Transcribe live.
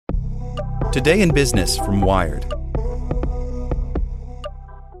Today in Business from Wired.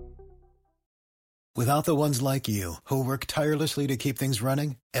 Without the ones like you, who work tirelessly to keep things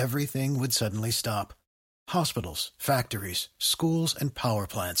running, everything would suddenly stop. Hospitals, factories, schools, and power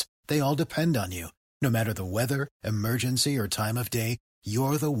plants, they all depend on you. No matter the weather, emergency, or time of day,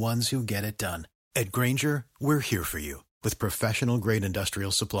 you're the ones who get it done. At Grainger, we're here for you with professional-grade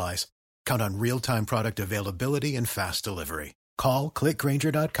industrial supplies. Count on real-time product availability and fast delivery. Call, click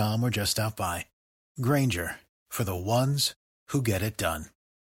Grainger.com, or just stop by. Grainger, for the ones who get it done.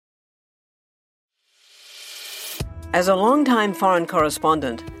 As a longtime foreign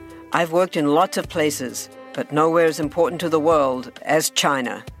correspondent, I've worked in lots of places, but nowhere as important to the world as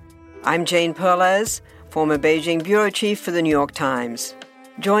China. I'm Jane Perlez, former Beijing bureau chief for the New York Times.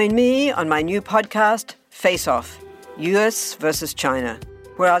 Join me on my new podcast, Face Off, U.S. versus China,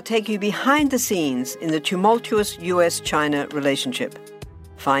 where I'll take you behind the scenes in the tumultuous U.S.-China relationship.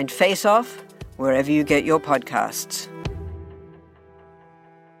 Find Face Off wherever you get your podcasts.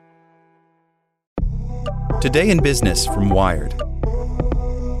 Today in Business from Wired.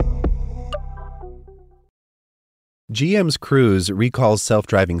 GM's Cruise recalls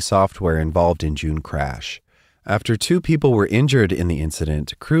self-driving software involved in June crash. After 2 people were injured in the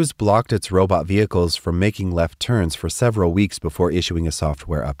incident, Cruise blocked its robot vehicles from making left turns for several weeks before issuing a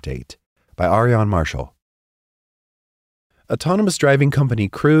software update. By Ariane Marshall. Autonomous driving company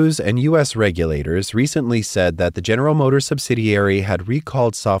Cruise and U.S. regulators recently said that the General Motors subsidiary had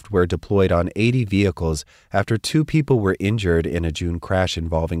recalled software deployed on 80 vehicles after 2 people were injured in a June crash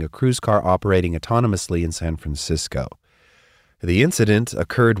involving a Cruise car operating autonomously in San Francisco. The incident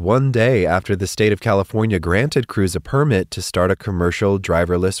occurred 1 day after the state of California granted Cruise a permit to start a commercial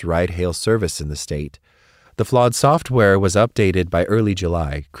driverless ride-hail service in the state. The flawed software was updated by early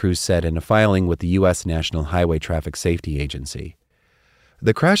July, Cruise said in a filing with the U.S. National Highway Traffic Safety Agency.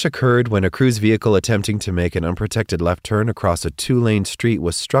 The crash occurred when a Cruise vehicle attempting to make an unprotected left turn across a 2-lane street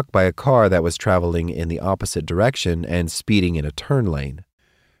was struck by a car that was traveling in the opposite direction and speeding in a turn lane.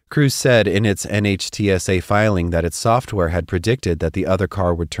 Cruise said in its NHTSA filing that its software had predicted that the other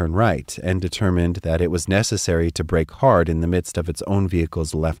car would turn right and determined that it was necessary to brake hard in the midst of its own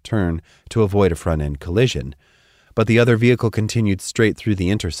vehicle's left turn to avoid a front-end collision. But the other vehicle continued straight through the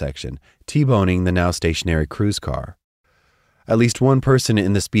intersection, T-boning the now stationary Cruise car. At least 1 person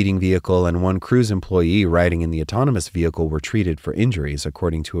in the speeding vehicle and 1 Cruise employee riding in the autonomous vehicle were treated for injuries,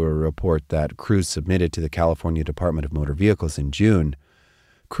 according to a report that Cruise submitted to the California Department of Motor Vehicles in June.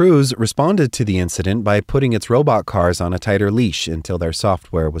 Cruise responded to the incident by putting its robot cars on a tighter leash until their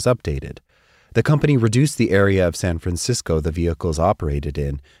software was updated. The company reduced the area of San Francisco the vehicles operated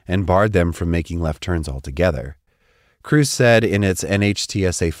in and barred them from making left turns altogether. Cruise said in its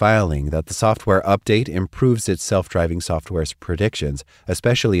NHTSA filing that the software update improves its self-driving software's predictions,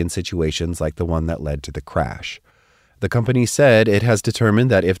 especially in situations like the one that led to the crash. The company said it has determined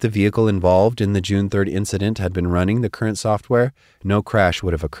that if the vehicle involved in the June 3rd incident had been running the current software, no crash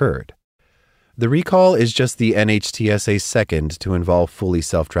would have occurred. The recall is just the NHTSA's second to involve fully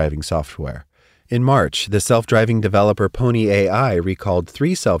self-driving software. In March, the self-driving developer Pony AI recalled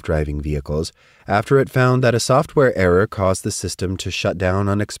 3 self-driving vehicles after it found that a software error caused the system to shut down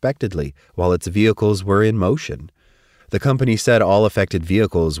unexpectedly while its vehicles were in motion. The company said all affected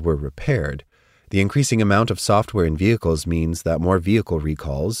vehicles were repaired. The increasing amount of software in vehicles means that more vehicle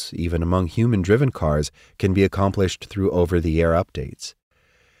recalls, even among human-driven cars, can be accomplished through over-the-air updates.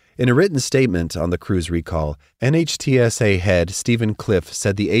 In a written statement on the Cruise recall, NHTSA head Stephen Cliff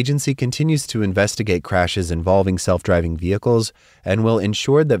said the agency continues to investigate crashes involving self-driving vehicles and will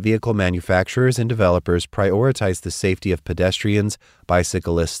ensure that vehicle manufacturers and developers prioritize the safety of pedestrians,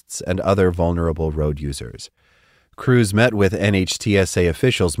 bicyclists, and other vulnerable road users. Cruise met with NHTSA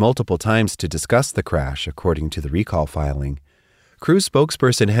officials multiple times to discuss the crash, according to the recall filing. Cruise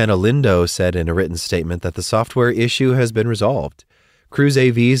spokesperson Hannah Lindo said in a written statement that the software issue has been resolved. Cruise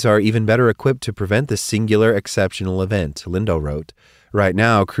AVs are even better equipped to prevent this singular exceptional event, Lindo wrote. Right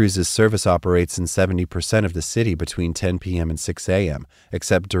now, Cruise's service operates in 70% of the city between 10 p.m. and 6 a.m.,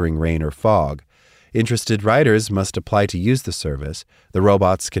 except during rain or fog. Interested riders must apply to use the service. The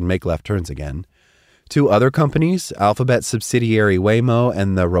robots can make left turns again. 2 other companies, Alphabet subsidiary Waymo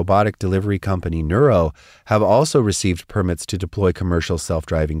and the robotic delivery company Nuro, have also received permits to deploy commercial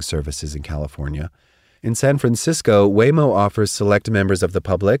self-driving services in California. In San Francisco, Waymo offers select members of the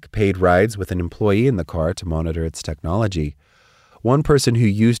public paid rides with an employee in the car to monitor its technology. One person who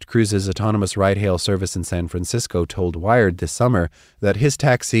used Cruise's autonomous ride-hail service in San Francisco told Wired this summer that his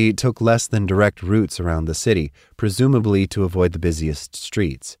taxi took less than direct routes around the city, presumably to avoid the busiest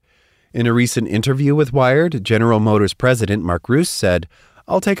streets. In a recent interview with Wired, General Motors president Mark Reuss said,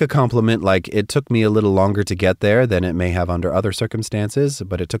 I'll take a compliment like it took me a little longer to get there than it may have under other circumstances,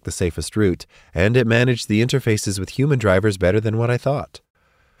 but it took the safest route, and it managed the interfaces with human drivers better than what I thought.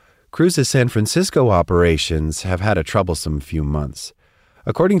 Cruise's San Francisco operations have had a troublesome few months.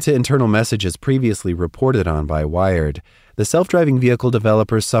 According to internal messages previously reported on by Wired, the self-driving vehicle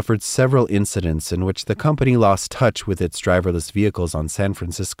developers suffered several incidents in which the company lost touch with its driverless vehicles on San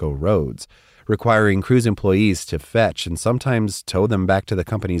Francisco roads, requiring Cruise employees to fetch and sometimes tow them back to the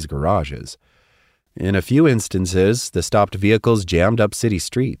company's garages. In a few instances, the stopped vehicles jammed up city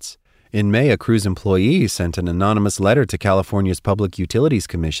streets. In May, a Cruise employee sent an anonymous letter to California's Public Utilities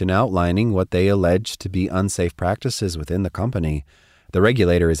Commission outlining what they alleged to be unsafe practices within the company. The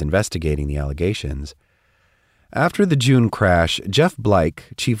regulator is investigating the allegations. After the June crash, Jeff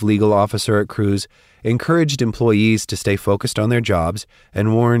Blake, chief legal officer at Cruise, encouraged employees to stay focused on their jobs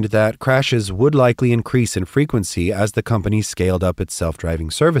and warned that crashes would likely increase in frequency as the company scaled up its self-driving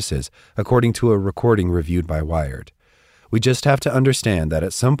services, according to a recording reviewed by Wired. We just have to understand that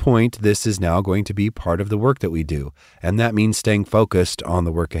at some point this is now going to be part of the work that we do, and that means staying focused on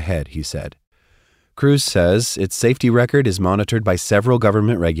the work ahead, he said. Cruise says its safety record is monitored by several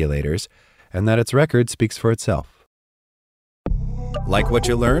government regulators, and that its record speaks for itself. Like what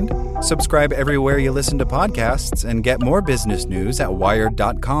you learned? Subscribe everywhere you listen to podcasts and get more business news at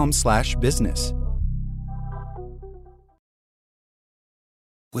wired.com/business.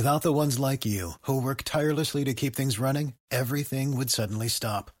 Without the ones like you, who work tirelessly to keep things running, everything would suddenly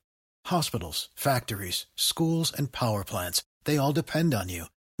stop. Hospitals, factories, schools, and power plants, they all depend on you.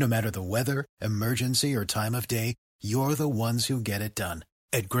 No matter the weather, emergency, or time of day, you're the ones who get it done.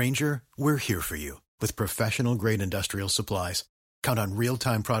 At Grainger, we're here for you with professional-grade industrial supplies. Count on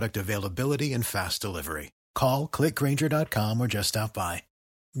real-time product availability and fast delivery. Call, click Grainger.com, or just stop by.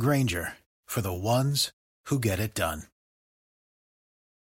 Grainger, for the ones who get it done.